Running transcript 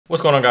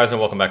What's going on, guys, and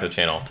welcome back to the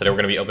channel. Today we're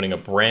going to be opening a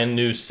brand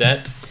new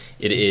set.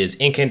 It is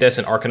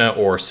Incandescent Arcana,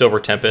 or Silver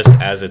Tempest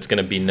as it's going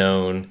to be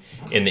known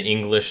in the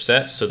English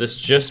set. So this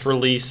just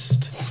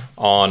released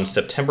on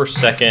September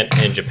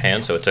 2nd in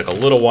Japan, so it took a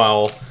little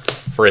while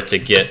for it to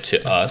get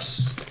to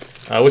us,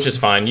 which is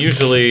fine.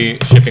 Usually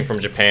shipping from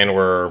Japan,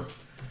 we're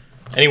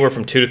anywhere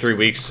from 2 to 3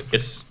 weeks.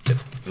 It's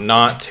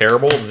not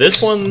terrible.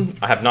 This one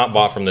I have not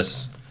bought from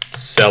this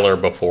seller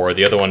before.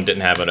 The other one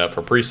didn't have it up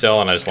for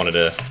pre-sale, and I just wanted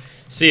to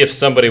see if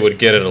somebody would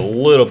get it a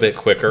little bit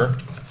quicker,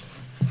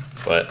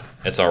 but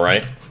it's all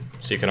right.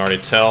 So you can already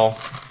tell,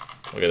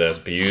 look at those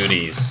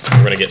beauties.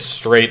 We're gonna get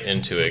straight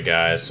into it,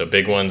 guys. So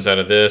big ones out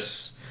of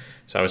this.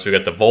 So obviously we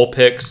got the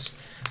Vulpix.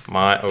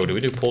 Oh, do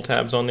we do pull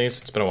tabs on these?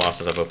 It's been a while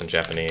since I've opened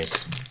Japanese.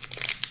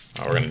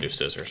 Oh, we're gonna do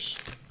scissors.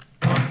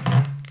 So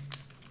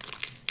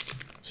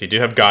you do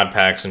have God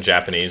packs in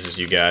Japanese, as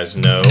you guys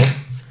know.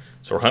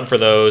 So we're hunting for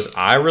those.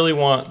 I really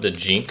want the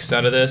Jinx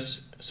out of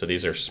this. So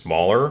these are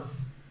smaller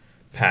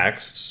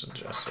packs. Let's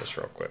adjust this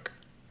real quick.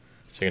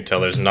 So you can tell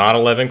there's not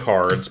 11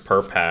 cards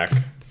per pack.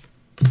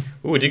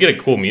 Ooh, we did get a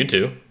cool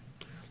Mewtwo.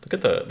 Look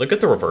at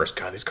the reverse.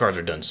 God, these cards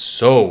are done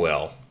so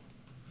well.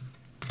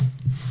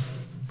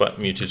 But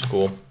Mewtwo's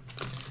cool.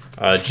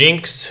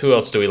 Jinx, who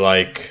else do we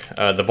like?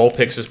 The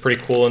Vulpix is pretty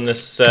cool in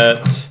this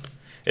set.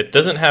 It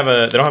doesn't have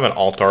they don't have an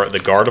alt art. The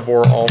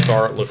Gardevoir alt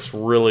art looks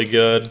really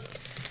good.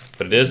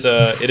 But it is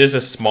a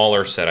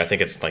smaller set. I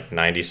think it's like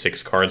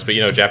 96 cards, but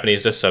you know,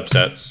 Japanese does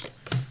subsets.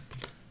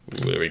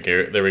 Ooh, there we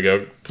go. There we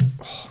go.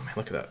 Oh man,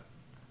 look at that.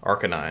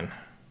 Arcanine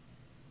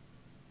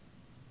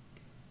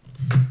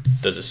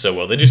does it so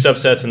well. They do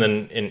subsets, and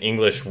then in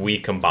English we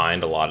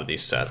combined a lot of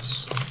these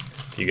sets.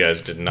 If you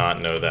guys did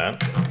not know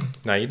that,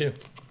 now you do.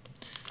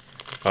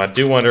 I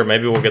do wonder,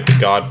 maybe we'll get the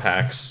God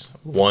packs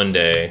one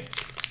day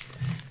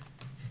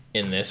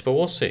in this, but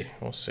we'll see.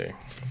 We'll see.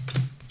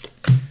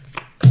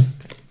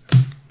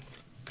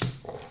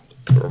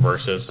 The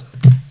reverses.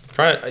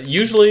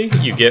 Usually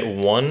you get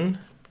one.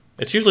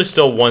 It's usually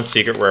still one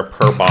secret rare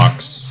per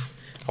box.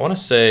 I want to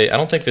say, I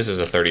don't think this is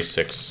a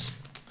 36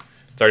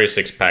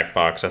 pack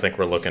box. I think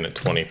we're looking at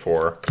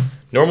 24.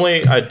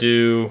 Normally I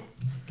do,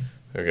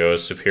 there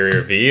goes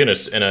Superior V and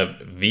a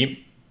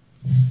V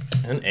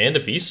and a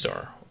V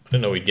star. I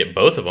didn't know we'd get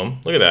both of them.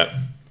 Look at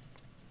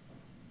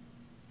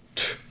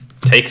that.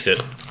 Takes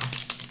it.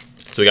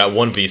 So we got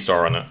one V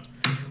star on it.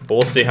 But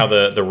we'll see how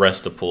the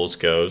rest of the pools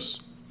goes.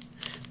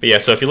 But yeah,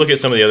 so if you look at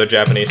some of the other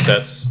Japanese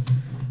sets,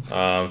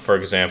 for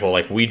example,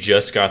 like we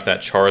just got that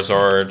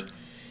Charizard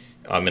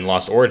in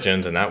Lost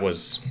Origins, and that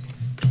was,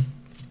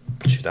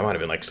 shoot, that might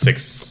have been like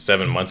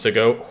 6-7 months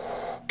ago.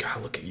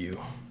 God, look at you.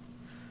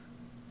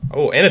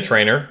 Oh, and a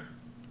trainer,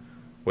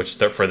 which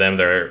for them,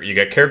 you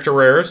got character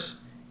rares,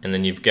 and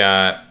then you've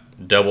got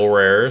double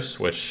rares,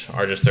 which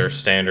are just their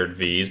standard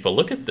Vs. But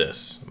look at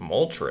this,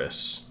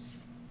 Moltres.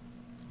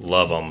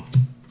 Love them.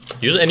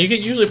 Usually, and you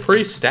get usually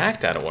pretty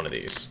stacked out of one of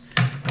these.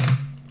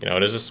 You know,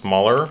 it is a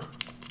smaller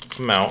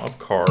amount of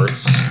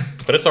cards,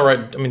 but it's all right.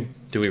 I mean,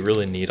 do we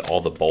really need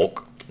all the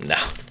bulk? No,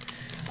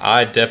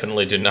 I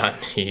definitely do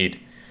not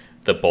need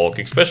the bulk,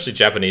 especially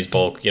Japanese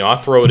bulk. You know, I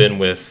throw it in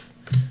with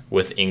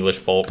English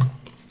bulk,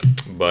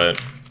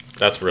 but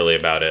that's really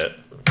about it.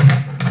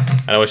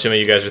 I know what some of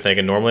you guys are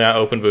thinking. Normally I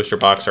open booster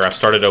box, or I've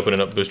started opening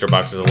up booster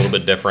boxes a little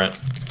bit different,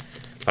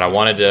 but I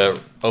wanted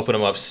to open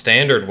them up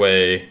standard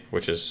way,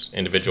 which is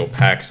individual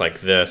packs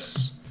like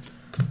this,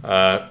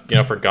 you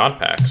know, for God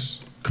packs.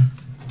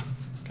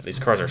 These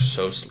cards are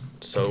so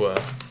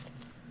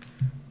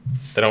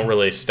they don't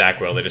really stack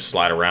well. They just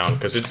slide around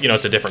because it's, you know,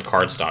 it's a different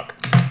card stock.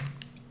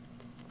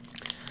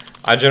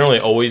 I generally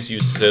always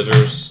use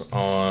scissors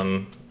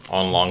on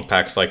long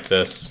packs like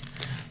this,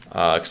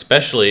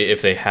 especially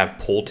if they have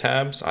pull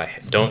tabs. I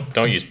don't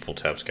use pull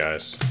tabs,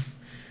 guys.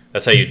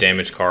 That's how you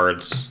damage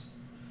cards.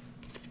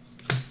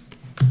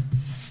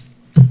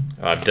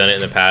 I've done it in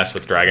the past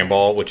with Dragon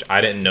Ball, which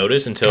I didn't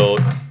notice until,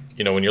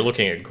 you know, when you're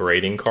looking at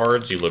grading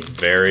cards, you look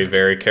very,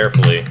 very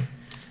carefully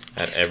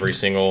at every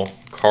single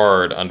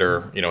card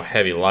under, you know,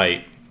 heavy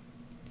light.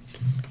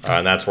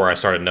 And that's where I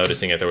started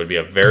noticing it. There would be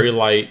a very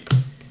light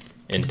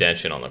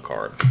indentation on the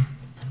card.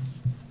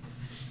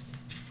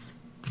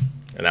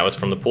 And that was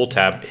from the pull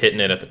tab hitting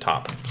it at the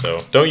top. So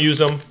don't use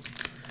them.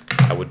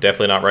 I would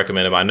definitely not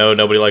recommend them. I know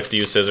nobody likes to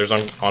use scissors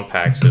on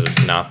packs because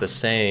it's not the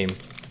same.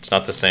 It's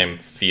not the same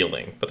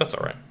feeling, but that's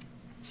all right.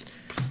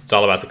 It's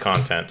all about the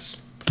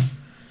contents.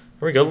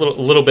 There we go,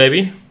 little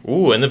baby.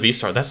 Ooh, and the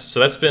V-Star.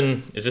 That's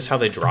been, is this how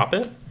they drop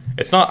it?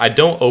 It's not, I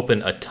don't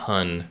open a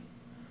ton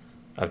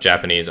of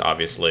Japanese,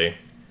 obviously,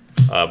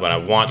 but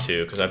I want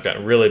to, because I've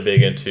gotten really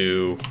big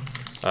into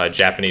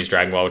Japanese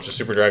Dragon Ball, which is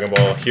Super Dragon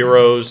Ball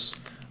Heroes,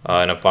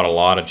 and I've bought a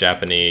lot of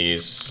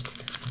Japanese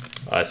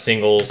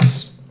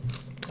singles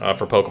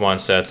for Pokemon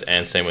sets,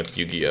 and same with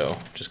Yu-Gi-Oh!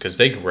 Just because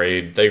they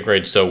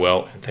grade so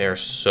well, and they are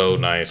so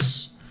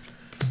nice.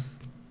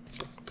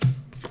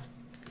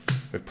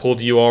 We've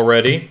pulled you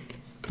already,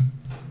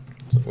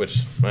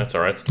 which, that's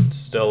all right. It's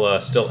still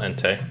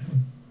Entei.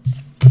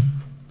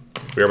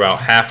 We're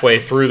about halfway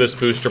through this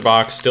booster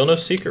box. Still no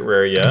secret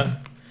rare yet.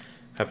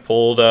 have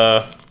pulled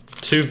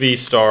 2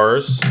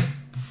 V-Stars.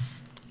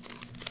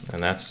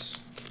 And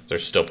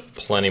there's still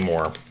plenty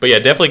more. But yeah,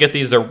 definitely get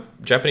these. Their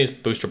Japanese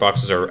booster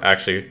boxes are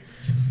actually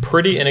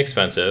pretty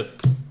inexpensive.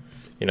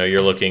 You know,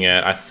 you're looking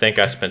at, I think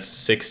I spent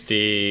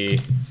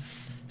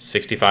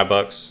 65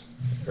 bucks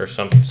or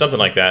something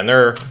like that. And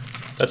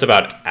that's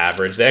about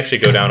average. They actually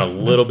go down a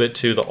little bit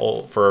too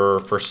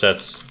for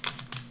sets.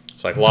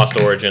 So like Lost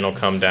Origin will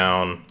come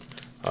down.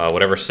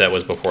 Whatever set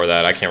was before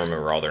that, I can't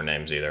remember all their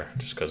names either,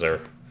 just because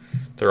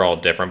they're all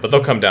different, but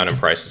they'll come down in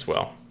price as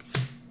well.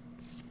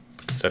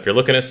 So if you're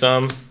looking at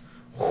some,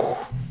 whew,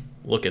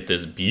 look at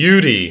this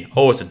beauty.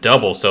 Oh, it's a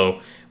double.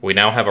 So we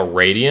now have a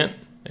Radiant.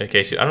 In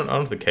case I don't know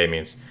what the K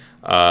means,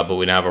 but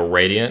we now have a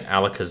Radiant,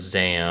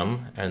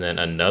 Alakazam, and then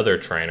another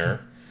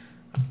trainer.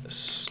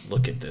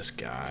 Look at this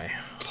guy.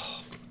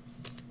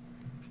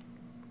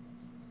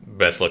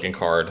 Best looking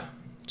card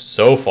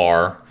so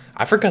far.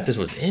 I forgot this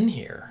was in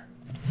here.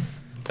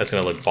 That's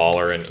gonna look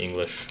baller in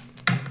English.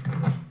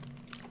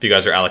 If you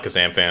guys are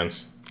Alakazam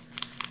fans.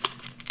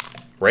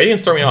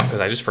 Radiants throw me off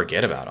because I just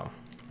forget about them.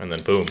 And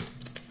then boom,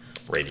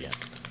 Radiant.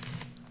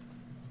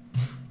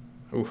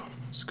 Ooh,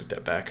 scoot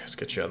that back. Let's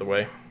get you out of the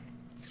way.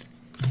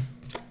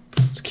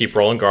 Let's keep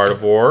rolling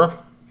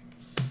Gardevoir.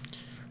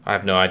 I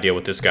have no idea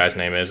what this guy's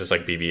name is. It's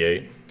like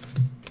BB-8.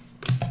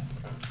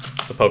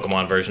 The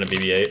Pokemon version of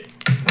BB-8.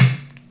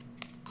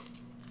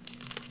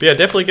 But yeah,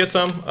 definitely get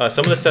some.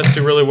 Some of the sets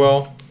do really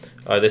well.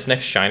 This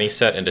next shiny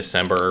set in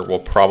December will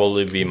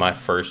probably be my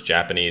first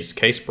Japanese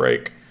case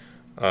break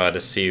to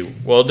see.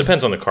 Well, it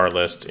depends on the card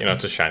list. You know,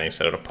 it's a shiny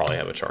set. It'll probably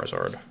have a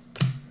Charizard.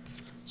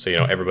 So, you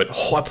know, everybody...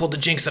 Oh, I pulled the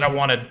Jinx that I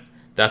wanted.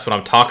 That's what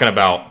I'm talking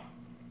about.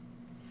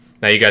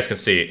 Now you guys can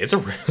see. It's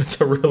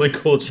a really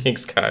cool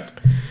Jinx, guys.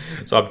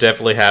 So I'm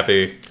definitely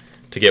happy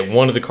to get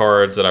one of the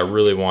cards that I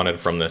really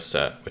wanted from this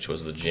set, which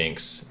was the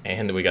Jinx.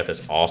 And we got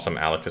this awesome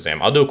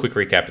Alakazam. I'll do a quick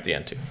recap at the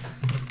end, too.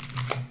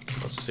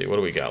 Let's see. What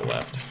do we got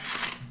left?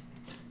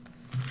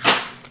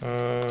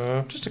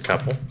 Just a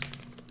couple.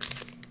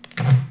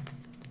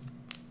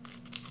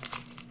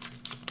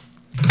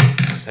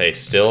 Hey,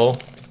 still,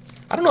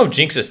 I don't know if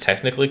Jinx is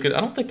technically good.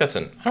 I don't think that's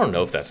I don't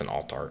know if that's an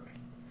alt art.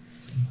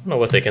 I don't know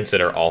what they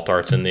consider alt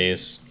arts in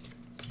these,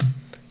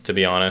 to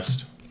be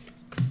honest.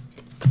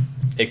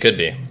 It could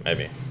be,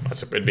 maybe.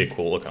 It'd be a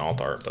cool looking alt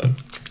art, but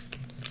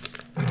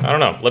I don't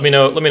know. Let me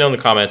know in the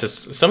comments.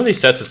 Some of these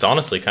sets, it's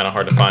honestly kind of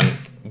hard to find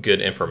good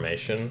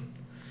information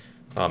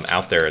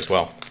out there as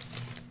well.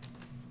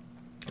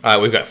 All right,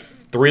 we've got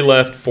 3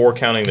 left, 4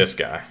 counting this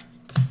guy.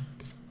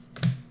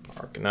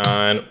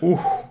 Arcana. Ooh.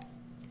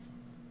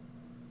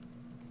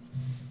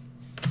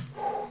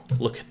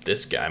 Look at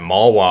this guy,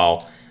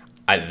 Mawile.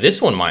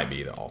 This one might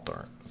be the alt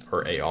art,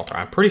 or a alt art.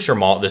 I'm pretty sure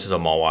this is a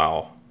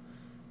Mawile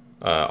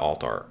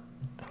alt art.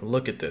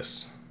 Look at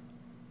this.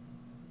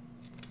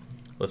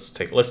 Let's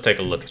take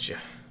a look at you.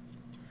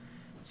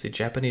 See,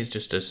 Japanese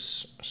just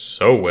does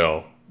so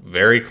well.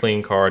 Very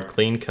clean card,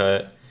 clean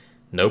cut,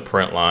 no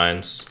print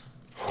lines.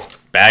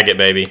 Bag it,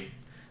 baby.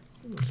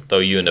 Let's throw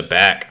you in the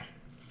back.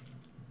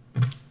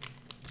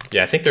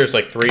 Yeah, I think there's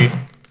like three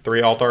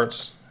alt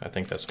arts. I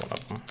think that's one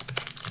of them.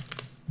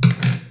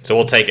 So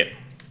we'll take it.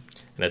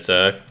 And it's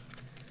I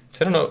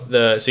don't know,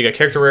 so you got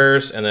character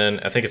rares, and then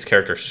I think it's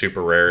character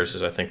super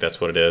rares, I think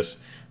that's what it is.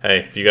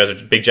 Hey, if you guys are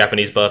big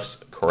Japanese buffs,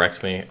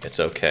 correct me.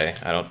 It's okay.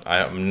 I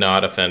am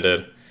not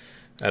offended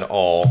at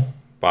all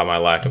by my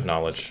lack of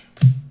knowledge.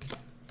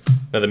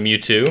 Another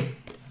Mewtwo.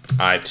 All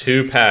right,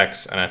 2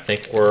 packs, and I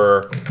think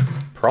we're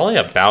probably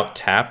about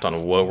tapped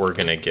on what we're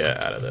gonna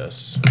get out of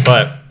this.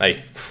 But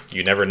hey,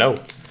 you never know.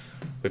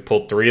 We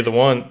pulled 3 of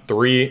the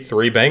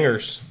three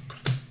bangers.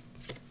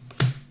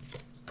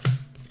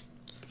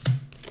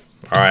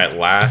 All right,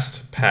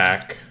 last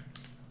pack,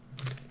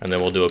 and then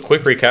we'll do a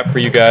quick recap for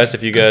you guys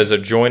if you guys are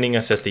joining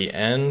us at the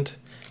end,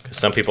 because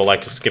some people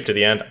like to skip to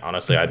the end.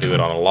 Honestly, I do it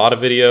on a lot of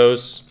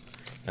videos,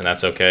 and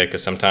that's okay,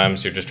 because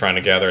sometimes you're just trying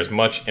to gather as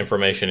much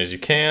information as you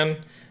can,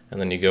 and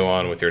then you go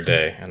on with your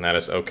day, and that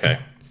is okay.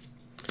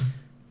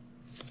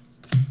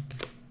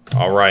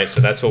 All right,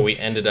 so that's what we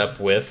ended up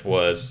with,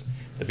 was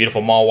the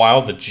beautiful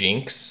Mawile, the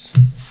Jinx.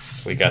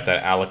 We got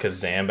that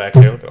Alakazam back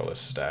there. Look at all this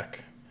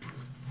stack.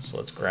 So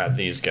let's grab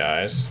these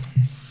guys.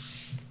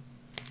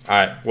 All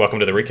right, welcome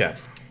to the recap.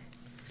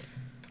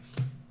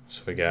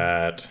 So we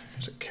got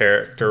a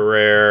character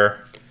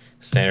rare,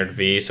 standard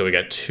V. So we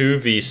got 2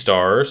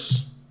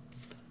 V-Stars.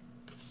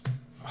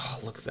 Oh,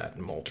 look at that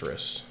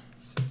Moltres.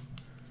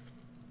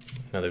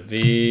 Another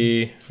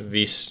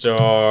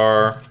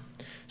V-Star.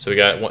 So we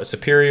got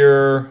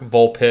Superior,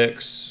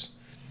 Vulpix,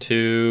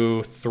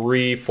 2,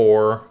 3,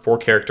 4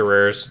 character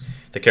rares.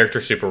 The character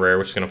super rare,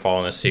 which is going to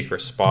fall in a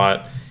secret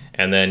spot.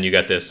 And then you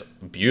got this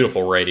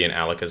beautiful Radiant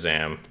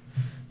Alakazam.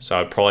 So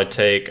I'd probably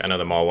take, I know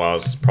the Mawile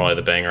is probably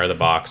the banger of the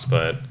box,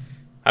 but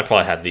I'd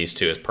probably have these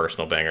 2 as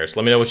personal bangers.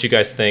 Let me know what you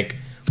guys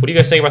think. What do you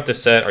guys think about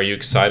this set? Are you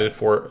excited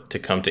for it to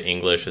come to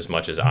English as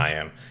much as I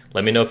am?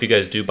 Let me know if you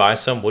guys do buy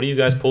some. What are you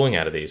guys pulling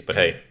out of these? But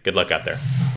hey, good luck out there.